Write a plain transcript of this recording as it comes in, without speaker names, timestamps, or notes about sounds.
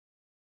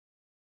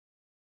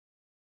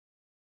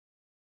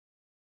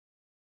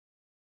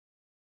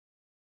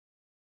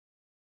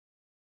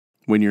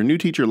When your new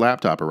teacher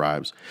laptop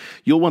arrives,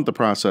 you'll want the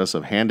process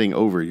of handing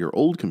over your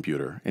old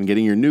computer and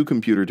getting your new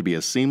computer to be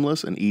as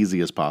seamless and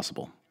easy as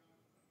possible.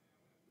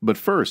 But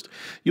first,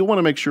 you'll want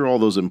to make sure all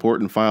those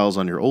important files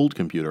on your old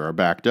computer are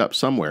backed up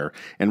somewhere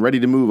and ready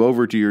to move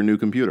over to your new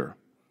computer.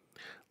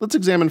 Let's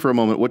examine for a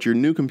moment what your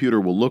new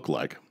computer will look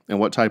like and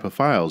what type of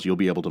files you'll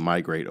be able to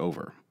migrate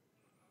over.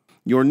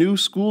 Your new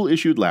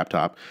school-issued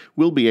laptop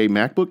will be a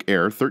MacBook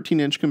Air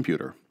 13-inch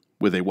computer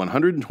with a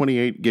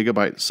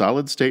 128GB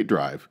solid-state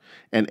drive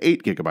and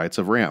 8GB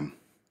of RAM.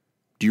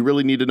 Do you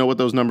really need to know what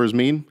those numbers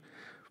mean?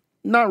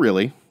 Not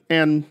really,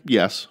 and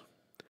yes.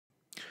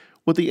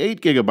 What the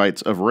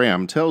 8GB of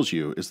RAM tells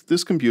you is that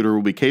this computer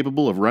will be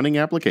capable of running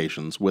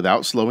applications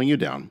without slowing you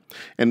down,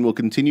 and will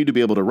continue to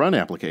be able to run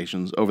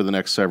applications over the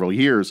next several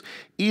years,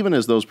 even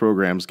as those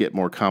programs get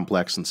more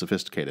complex and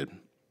sophisticated.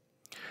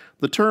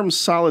 The term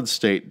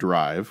solid-state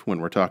drive,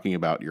 when we're talking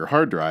about your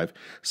hard drive,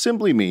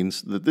 simply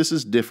means that this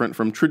is different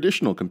from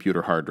traditional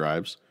computer hard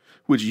drives,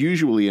 which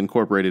usually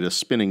incorporated a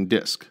spinning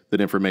disk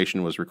that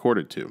information was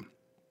recorded to.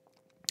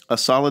 A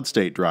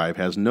solid-state drive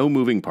has no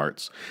moving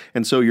parts,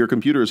 and so your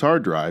computer's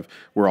hard drive,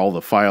 where all the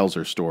files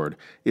are stored,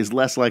 is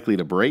less likely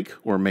to break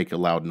or make a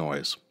loud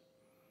noise.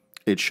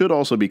 It should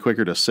also be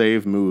quicker to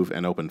save, move,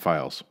 and open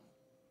files.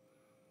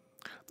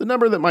 The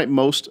number that might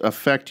most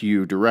affect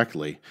you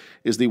directly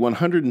is the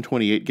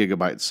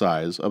 128GB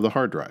size of the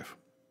hard drive.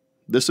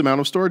 This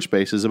amount of storage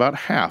space is about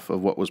half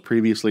of what was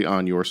previously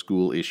on your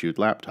school-issued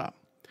laptop.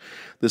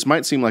 This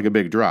might seem like a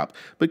big drop,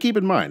 but keep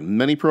in mind,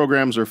 many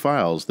programs or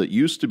files that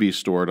used to be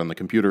stored on the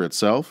computer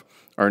itself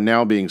are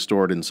now being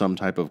stored in some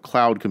type of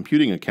cloud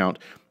computing account,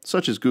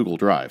 such as Google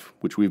Drive,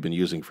 which we've been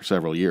using for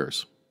several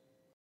years.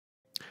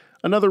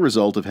 Another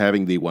result of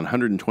having the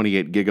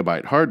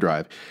 128GB hard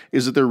drive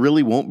is that there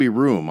really won't be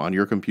room on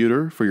your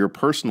computer for your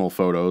personal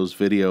photos,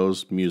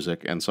 videos,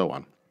 music, and so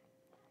on.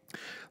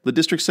 The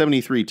District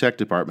 73 Tech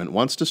Department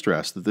wants to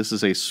stress that this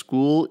is a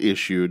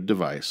school-issued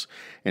device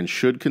and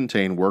should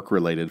contain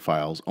work-related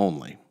files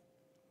only.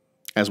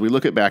 As we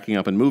look at backing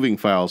up and moving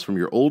files from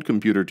your old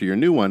computer to your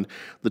new one,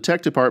 the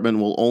Tech Department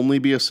will only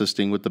be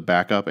assisting with the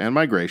backup and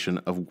migration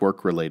of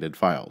work-related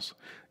files.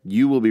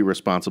 You will be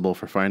responsible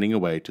for finding a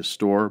way to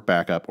store,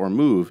 backup, or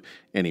move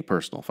any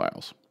personal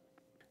files.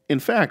 In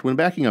fact, when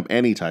backing up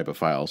any type of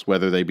files,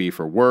 whether they be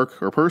for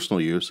work or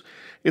personal use,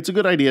 it's a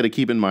good idea to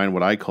keep in mind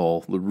what I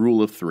call the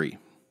rule of three.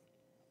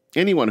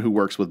 Anyone who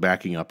works with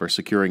backing up or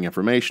securing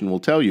information will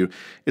tell you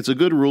it's a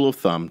good rule of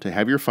thumb to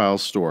have your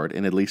files stored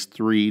in at least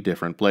 3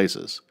 different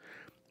places.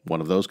 One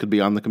of those could be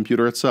on the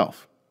computer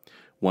itself.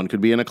 One could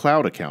be in a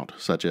cloud account,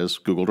 such as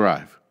Google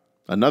Drive.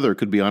 Another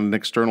could be on an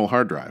external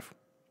hard drive.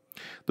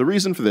 The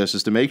reason for this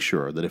is to make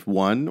sure that if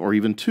 1 or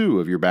even 2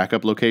 of your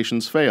backup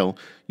locations fail,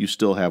 you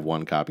still have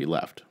 1 copy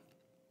left.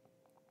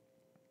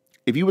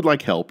 If you would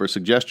like help or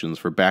suggestions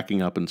for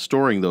backing up and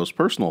storing those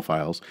personal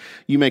files,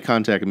 you may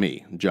contact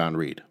me, John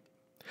Reed.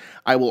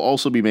 I will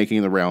also be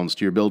making the rounds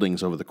to your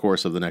buildings over the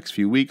course of the next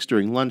few weeks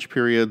during lunch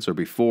periods or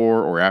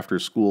before or after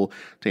school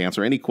to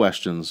answer any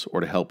questions or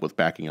to help with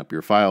backing up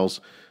your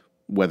files,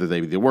 whether they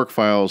be the work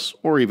files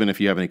or even if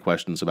you have any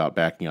questions about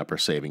backing up or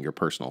saving your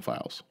personal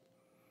files.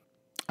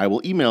 I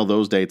will email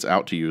those dates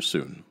out to you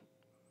soon.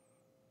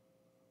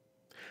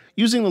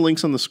 Using the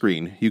links on the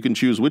screen, you can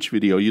choose which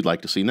video you'd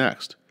like to see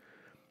next.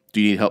 Do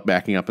you need help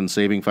backing up and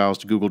saving files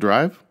to Google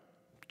Drive?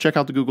 Check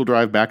out the Google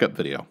Drive backup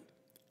video.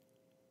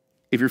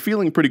 If you're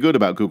feeling pretty good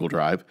about Google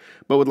Drive,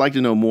 but would like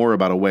to know more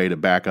about a way to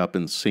back up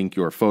and sync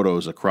your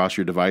photos across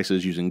your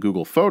devices using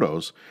Google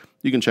Photos,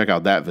 you can check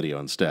out that video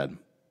instead.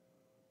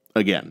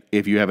 Again,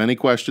 if you have any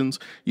questions,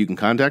 you can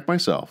contact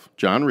myself,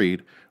 John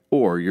Reed,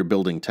 or your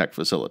building tech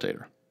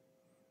facilitator.